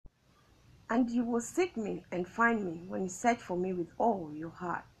And you will seek me and find me when you search for me with all your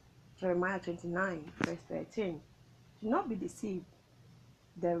heart. Jeremiah 29, verse 13. Do not be deceived.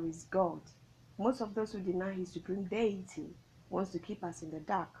 There is God. Most of those who deny his supreme deity wants to keep us in the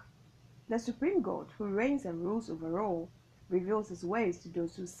dark. The supreme God, who reigns and rules over all, reveals his ways to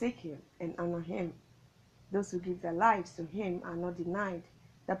those who seek him and honor him. Those who give their lives to him are not denied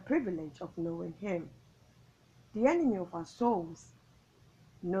the privilege of knowing him. The enemy of our souls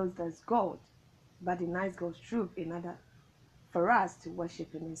knows there's God, but denies God's truth in order for us to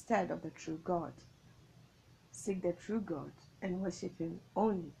worship him instead of the true God. Seek the true God and worship him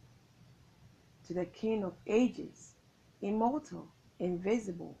only. To the King of ages, immortal,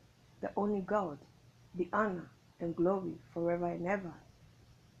 invisible, the only God, be honor and glory forever and ever.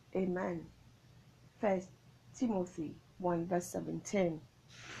 Amen. 1 Timothy 1 verse 17.